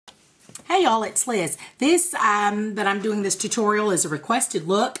Hey y'all, it's Liz. This that I'm doing this tutorial is a requested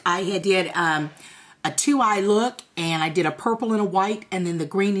look. I did a two-eye look, and I did a purple and a white, and then the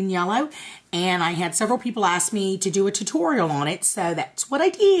green and yellow. And I had several people ask me to do a tutorial on it, so that's what I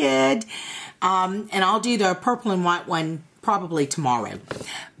did. And I'll do the purple and white one probably tomorrow.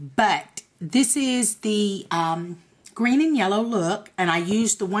 But this is the green and yellow look, and I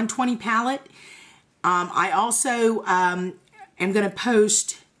used the 120 palette. I also am going to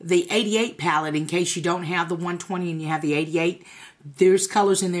post the 88 palette in case you don't have the 120 and you have the 88. There's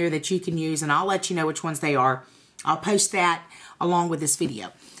colors in there that you can use, and I'll let you know which ones they are. I'll post that along with this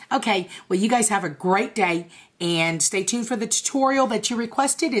video. Okay, well, you guys have a great day, and stay tuned for the tutorial that you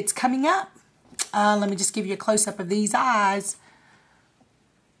requested. It's coming up. Let me just give you a close-up of these eyes.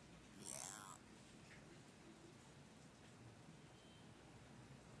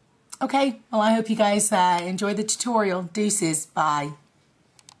 Okay, well, I hope you guys enjoy the tutorial. Deuces, bye.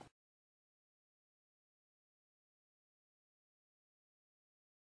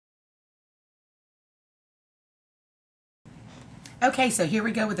 Okay, so here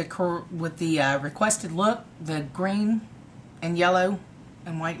we go with the requested look, the green and yellow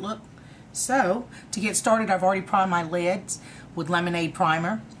and white look. So to get started, I've already primed my lids with lemonade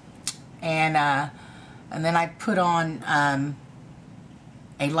primer, and then I put on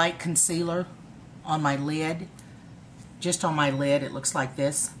a light concealer on my lid. Just on my lid, it looks like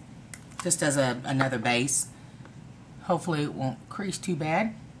this, just as another base. Hopefully it won't crease too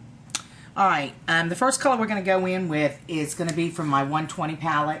bad. Alright, the first color we're going to go in with is going to be from my 120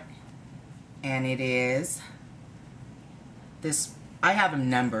 palette, and it is this. I have them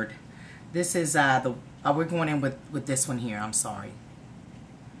numbered. This is we're going in with this one here. I'm sorry,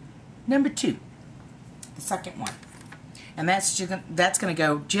 number 2, the second one, and that's going to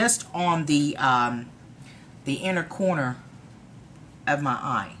go just on the inner corner of my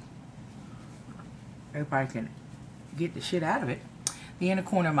eye. I hope I can get the shit out of it. The inner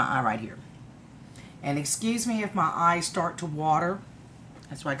corner of my eye right here. And excuse me if my eyes start to water.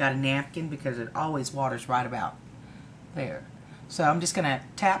 That's why I got a napkin, because it always waters right about there. So I'm just going to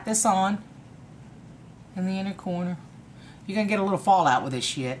tap this on in the inner corner. You're going to get a little fallout with this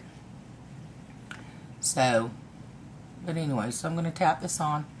shit. So, but anyway, so I'm going to tap this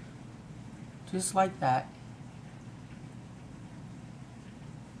on just like that.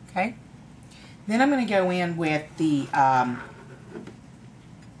 Okay? Then I'm going to go in with the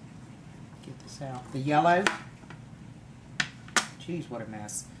the yellow. Jeez, what a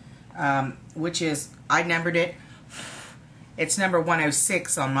mess. Which is, I numbered it. It's number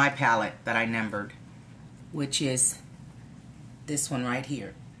 106 on my palette that I numbered, which is this one right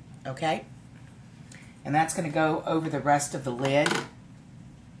here. Okay? And that's going to go over the rest of the lid.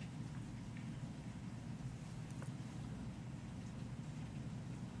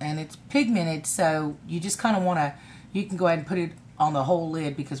 And it's pigmented, so you just kind of want to, you can go ahead and put it on the whole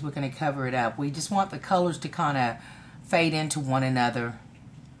lid, because we're going to cover it up. We just want the colors to kind of fade into one another,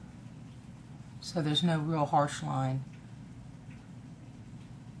 so there's no real harsh line.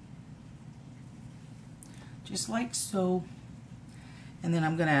 Just like so. And then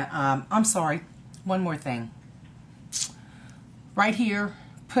I'm going to, I'm sorry, one more thing. Right here,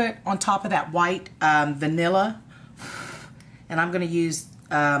 put on top of that white vanilla, and I'm going to use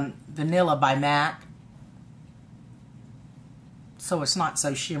Vanilla by MAC, so it's not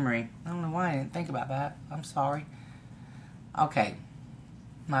so shimmery. I don't know why I didn't think about that. I'm sorry. Okay,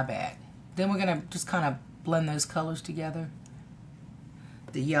 my bad. Then we're going to just kind of blend those colors together.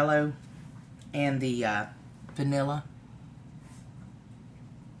 The yellow and the vanilla.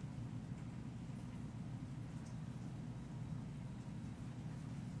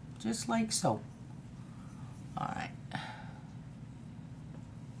 Just like so. Alright.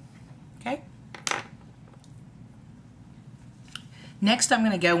 Okay. Next, I'm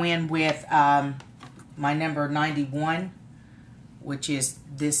going to go in with my number 91, which is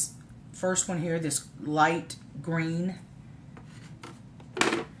this first one here, this light green.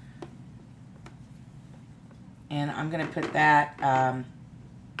 And I'm going to put that,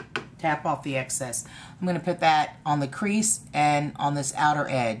 tap off the excess. I'm going to put that on the crease and on this outer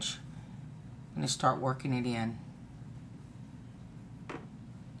edge. I'm going to start working it in.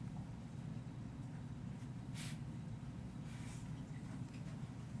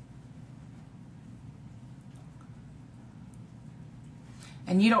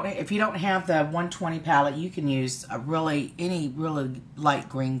 And if you don't have the 120 palette, you can use any really light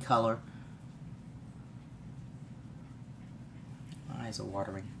green color. My eyes are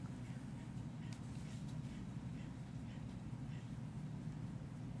watering.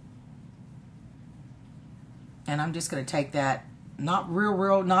 And I'm just going to take that not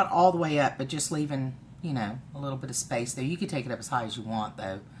real, not all the way up, but just leaving, you know, a little bit of space there. You can take it up as high as you want,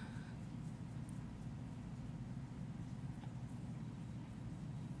 though.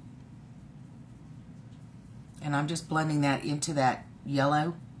 And I'm just blending that into that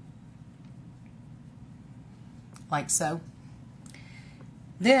yellow, like so.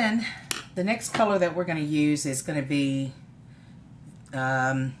 Then, the next color that we're going to use is going to be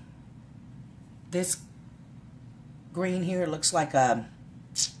this green here. It looks like a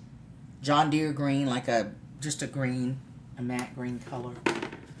John Deere green, like just a green, a matte green color.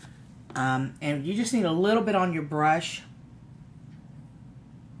 And you just need a little bit on your brush.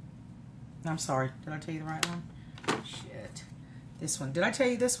 I'm sorry, did I tell you the right one? Shit. This one. Did I tell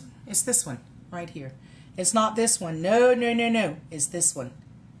you this one? It's this one right here. It's not this one. No, no, no, no. It's this one.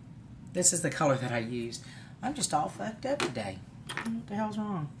 This is the color that I used. I'm just all fucked up today. I don't know what the hell's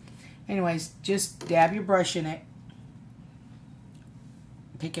wrong. Anyways, just dab your brush in it.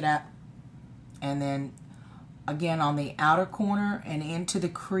 Pick it up. And then, again, on the outer corner and into the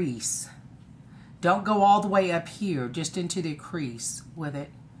crease. Don't go all the way up here. Just into the crease with it.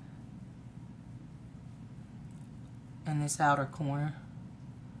 And this outer corner.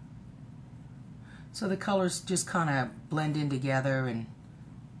 So the colors just kind of blend in together, and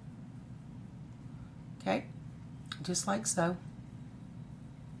okay, just like so.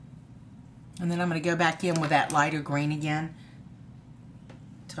 And then I'm going to go back in with that lighter green again.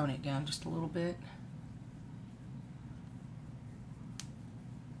 Tone it down just a little bit.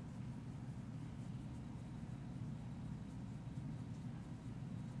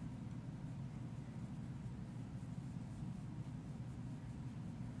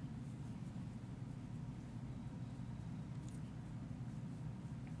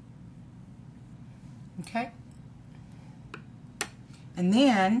 Okay, and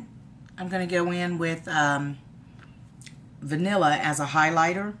then I'm going to go in with vanilla as a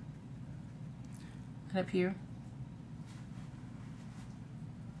highlighter up here.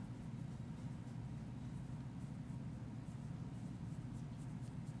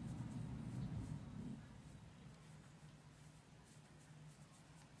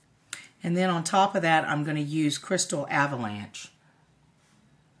 And then on top of that, I'm going to use Crystal Avalanche.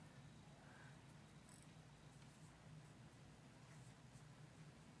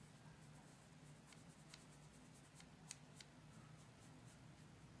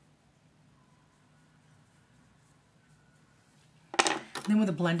 Then with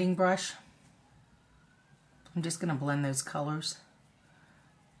a blending brush, I'm just going to blend those colors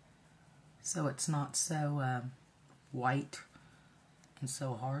so it's not so white and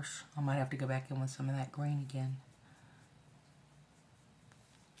so harsh. I might have to go back in with some of that green again.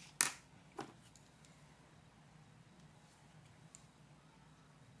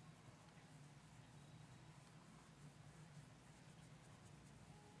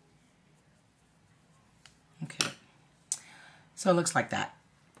 Okay. So it looks like that.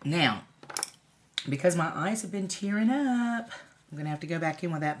 Now, because my eyes have been tearing up, I'm going to have to go back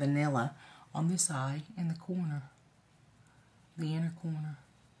in with that vanilla on this eye in the corner, the inner corner.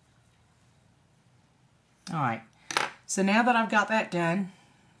 Alright, so now that I've got that done,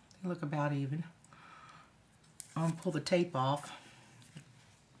 they look about even. I'm going to pull the tape off.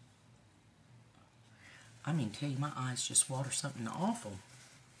 I mean, tell you, my eyes just water something awful.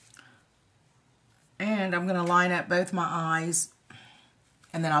 And I'm going to line up both my eyes,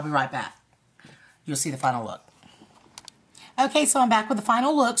 and then I'll be right back. You'll see the final look. Okay, so I'm back with the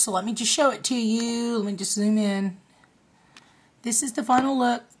final look, so let me just show it to you. Let me just zoom in. This is the final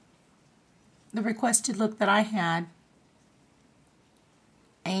look, the requested look that I had.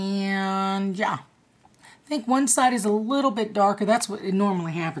 And yeah, I think one side is a little bit darker. That's what it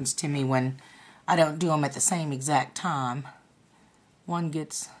normally happens to me when I don't do them at the same exact time. One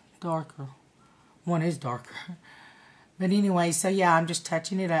gets darker. One is darker. But anyway, so yeah, I'm just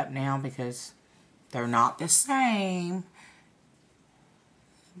touching it up now because they're not the same.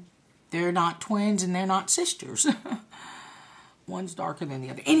 They're not twins and they're not sisters. One's darker than the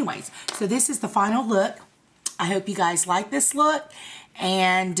other. Anyways, so this is the final look. I hope you guys like this look.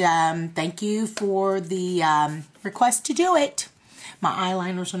 And thank you for the request to do it. My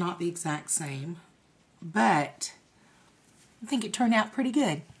eyeliners are not the exact same, but I think it turned out pretty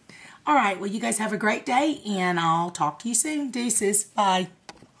good. All right, well, you guys have a great day, and I'll talk to you soon. Deuces. Bye.